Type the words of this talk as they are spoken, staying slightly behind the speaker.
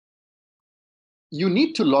you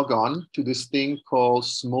need to log on to this thing called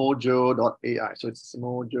smojo.ai. So it's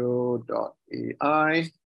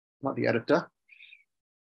smojo.ai, not the editor.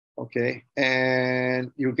 Okay,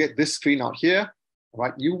 and you get this screen out here,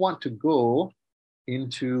 right? You want to go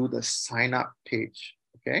into the sign up page,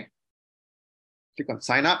 okay? Click on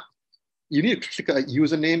sign up. You need to click a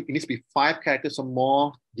username. It needs to be 5 characters or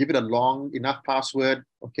more. Give it a long enough password,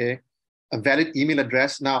 okay? A valid email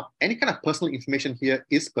address. Now, any kind of personal information here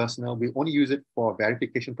is personal. We only use it for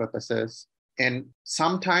verification purposes. And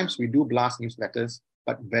sometimes we do blast newsletters,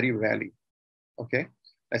 but very rarely, okay?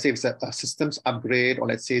 Let's say it's a systems upgrade, or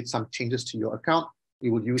let's say it's some changes to your account, we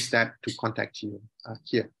will use that to contact you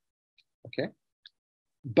here, okay?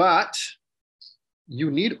 But you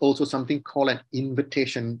need also something called an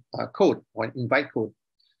invitation code or an invite code.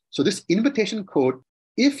 So this invitation code,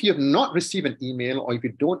 if you have not received an email or if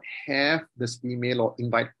you don't have this email or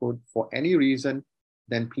invite code for any reason,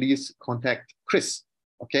 then please contact Chris,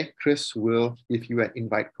 okay? Chris will give you an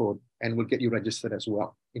invite code and will get you registered as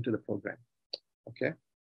well into the program, okay?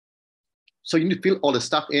 So you need to fill all the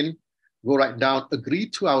stuff in, go right down, agree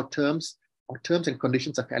to our terms. Our terms and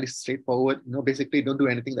conditions are fairly straightforward. You know, basically don't do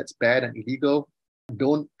anything that's bad and illegal.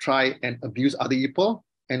 Don't try and abuse other people.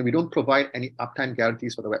 And we don't provide any uptime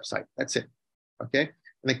guarantees for the website. That's it, okay? And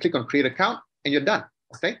then click on create account and you're done,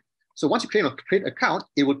 okay? So once you create account,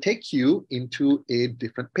 it will take you into a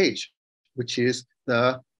different page, which is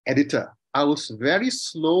the editor. I will very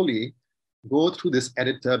slowly go through this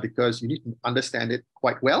editor because you need to understand it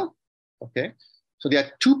quite well. Okay, so there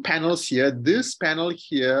are 2 panels here. This panel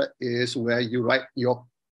here is where you write your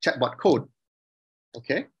chatbot code,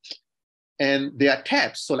 okay? And there are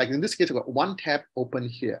tabs. So like in this case, I've got 1 tab open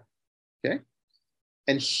here, okay?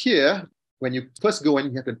 And here, when you first go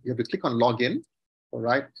in, you have to click on login, all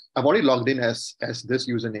right? I've already logged in as this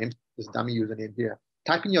username, this dummy username here.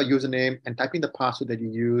 Type in your username and type in the password that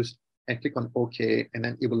you use and click on OK, and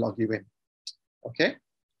then it will log you in, okay?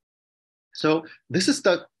 So this is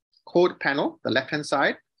the code panel, the left-hand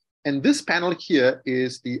side. And this panel here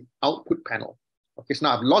is the output panel. Okay, so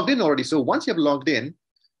now I've logged in already. So once you have logged in,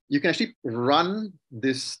 you can actually run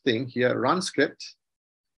this thing here, run script.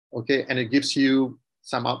 Okay, and it gives you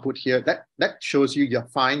some output here. That shows you you're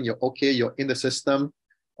fine, you're okay, you're in the system,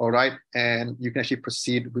 all right? And you can actually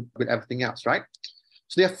proceed with everything else, right?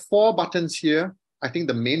 So there are 4 buttons here. I think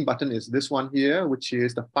the main button is this one here, which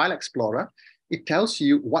is the File Explorer. It tells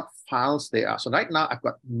you what files they are. So right now I've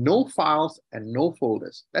got no files and no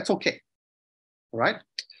folders. That's okay, all right?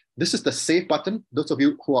 This is the save button. Those of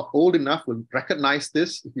you who are old enough will recognize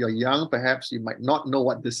this. If you're young, perhaps you might not know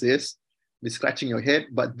what this is. Be scratching your head,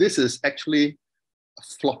 but this is actually a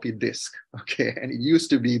floppy disk, okay? And it used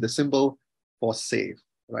to be the symbol for save,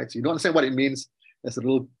 right? So you don't understand what it means. There's a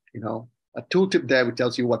little, a tooltip there which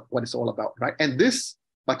tells you what it's all about, right? And this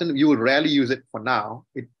button, you will rarely use it for now.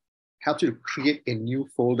 It helps you to create a new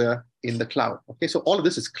folder in the cloud. Okay, so all of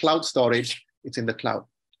this is cloud storage. It's in the cloud.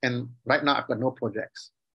 And right now I've got no projects.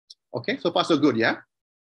 Okay, so far so good, yeah?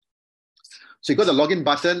 So you got the login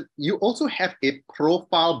button. You also have a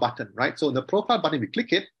profile button, right? So the profile button, if you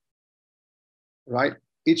click it, right,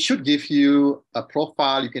 it should give you a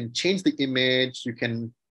profile. You can change the image.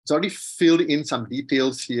 It's already filled in some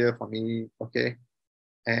details here for me, okay?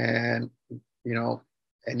 And,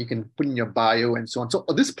 and you can put in your bio and so on. So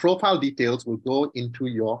this profile details will go into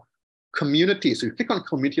your community. So you click on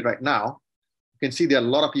community right now, you can see there are a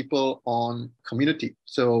lot of people on community.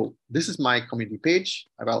 So this is my community page.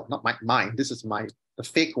 Well, not mine. This is the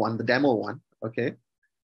fake one, the demo one, okay?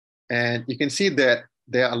 And you can see that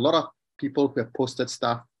there are a lot of people who have posted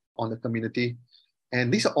stuff on the community.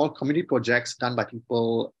 And these are all community projects done by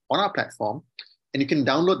people on our platform. And you can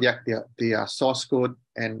download their source code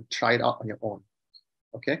and try it out on your own.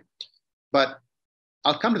 Okay, but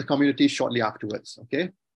I'll come to the community shortly afterwards, okay?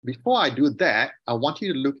 Before I do that, I want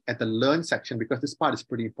you to look at the learn section because this part is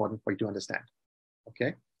pretty important for you to understand,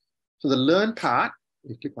 okay? So the learn part,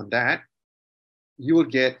 you click on that, you will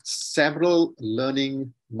get several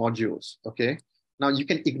learning modules, okay? Now you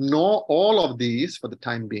can ignore all of these for the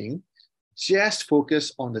time being, just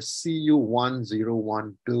focus on the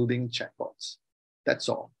CU101 building chatbots. That's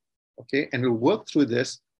all, okay? And we'll work through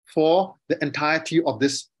this for the entirety of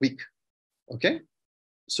this week, okay?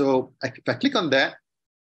 So if I click on that,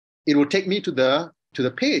 it will take me to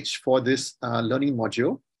the page for this learning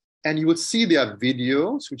module. And you will see there are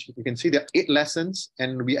videos, which you can see there are 8 lessons,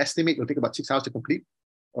 and we estimate it will take about 6 hours to complete,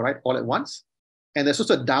 all right, all at once. And there's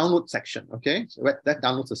also a download section, okay? So that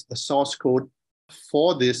downloads the source code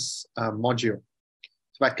for this module.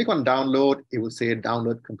 So if I click on download, it will say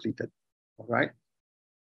download completed, all right?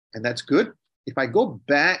 And that's good. If I go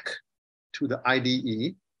back to the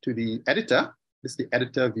IDE, to the editor. This is the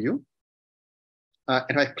editor view.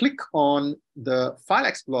 And I click on the File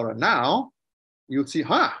Explorer now, you'll see,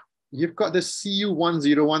 you've got the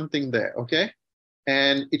CU101 thing there, okay?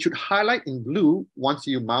 And it should highlight in blue once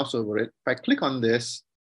you mouse over it. If I click on this,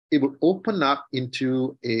 it will open up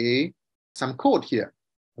into some code here,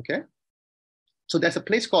 okay? So there's a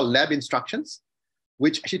place called Lab Instructions,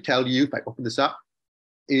 which actually tell you, if I open this up,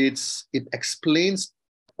 it explains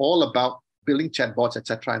all about building chatbots,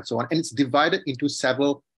 etc., and so on. And it's divided into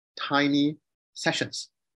several tiny sessions.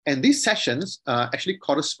 And these sessions actually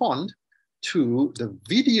correspond to the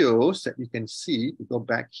videos that you can see. We go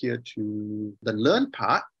back here to the learn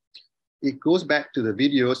part. It goes back to the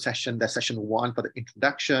video session. That's session 1 for the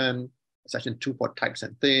introduction, session 2 for types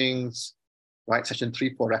and things, right? Session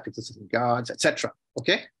 3 for references and guards, etc.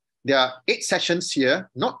 Okay. There are 8 sessions here.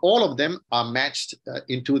 Not all of them are matched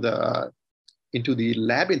into the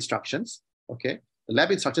lab instructions. Okay. The lab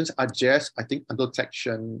instructions are just, I think, until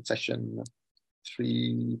session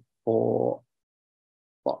 3, 4,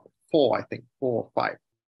 I think, 4 or 5.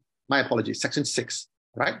 My apologies, section 6,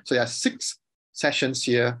 right? So there are 6 sessions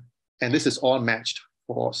here, and this is all matched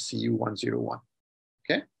for CU101,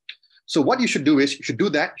 okay? So what you should do is, you should do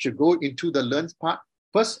that, you should go into the learn part,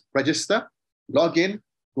 first register, log in,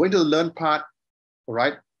 go into the learn part, all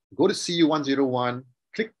right? Go to CU101,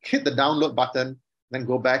 hit the download button, then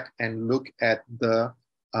go back and look at the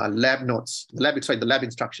lab notes, the lab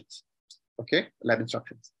instructions, okay? Lab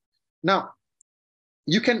instructions. Now,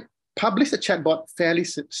 you can publish the chatbot fairly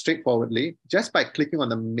straightforwardly just by clicking on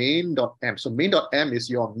the main.m. So main.m is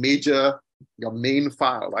your main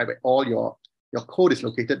file, right? Where all your code is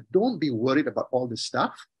located. Don't be worried about all this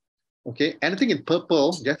stuff, okay? Anything in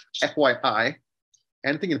purple, just FYI,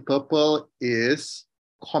 anything in purple is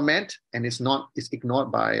comment and is ignored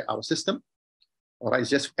by our system, all right? It's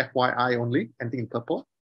just FYI only, anything in purple.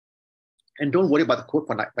 And don't worry about the code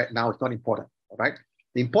for right now, it's not important, all right?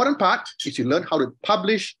 The important part is you learn how to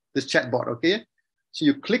publish this chatbot, okay? So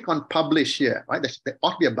you click on publish here, right? There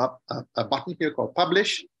ought to be a button here called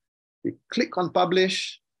publish. You click on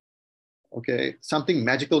publish, okay? Something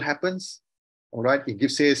magical happens, all right?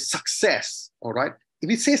 It says success, all right? If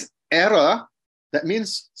it says error, that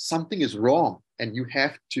means something is wrong and you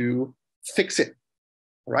have to fix it,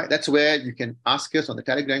 all right? That's where you can ask us on the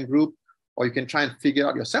Telegram group, or you can try and figure it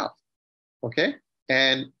out yourself, okay?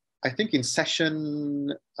 And I think in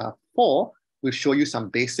session 4, we'll show you some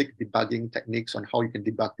basic debugging techniques on how you can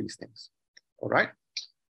debug these things, all right?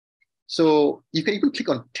 So you can even click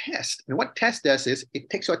on test. And what test does is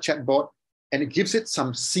it takes your chatbot and it gives it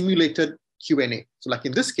some simulated Q&A. So like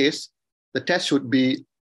in this case, the test should be,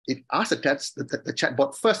 it asks the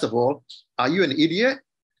chatbot, first of all, are you an idiot?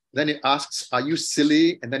 Then it asks, are you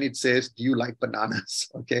silly? And then it says, do you like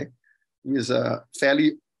bananas? Okay, it's a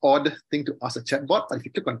fairly odd thing to ask a chatbot, but if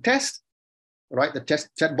you click on test, right, the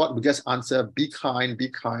chatbot will just answer, be kind,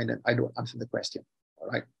 and I don't answer the question, all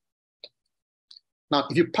right? Now,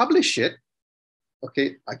 if you publish it,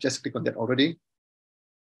 okay, I just clicked on that already.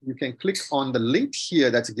 You can click on the link here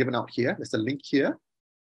that's given out here. There's a link here.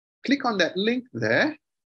 Click on that link there.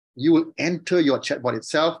 You will enter your chatbot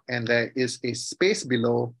itself, and there is a space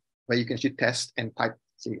below where you can actually test and type,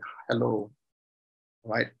 say, hello,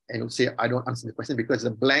 right? And you'll say, I don't answer the question because it's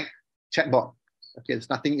a blank chatbot. Okay, there's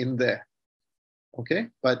nothing in there. Okay,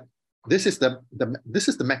 but this is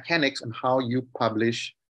the mechanics on how you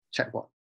publish chatbot.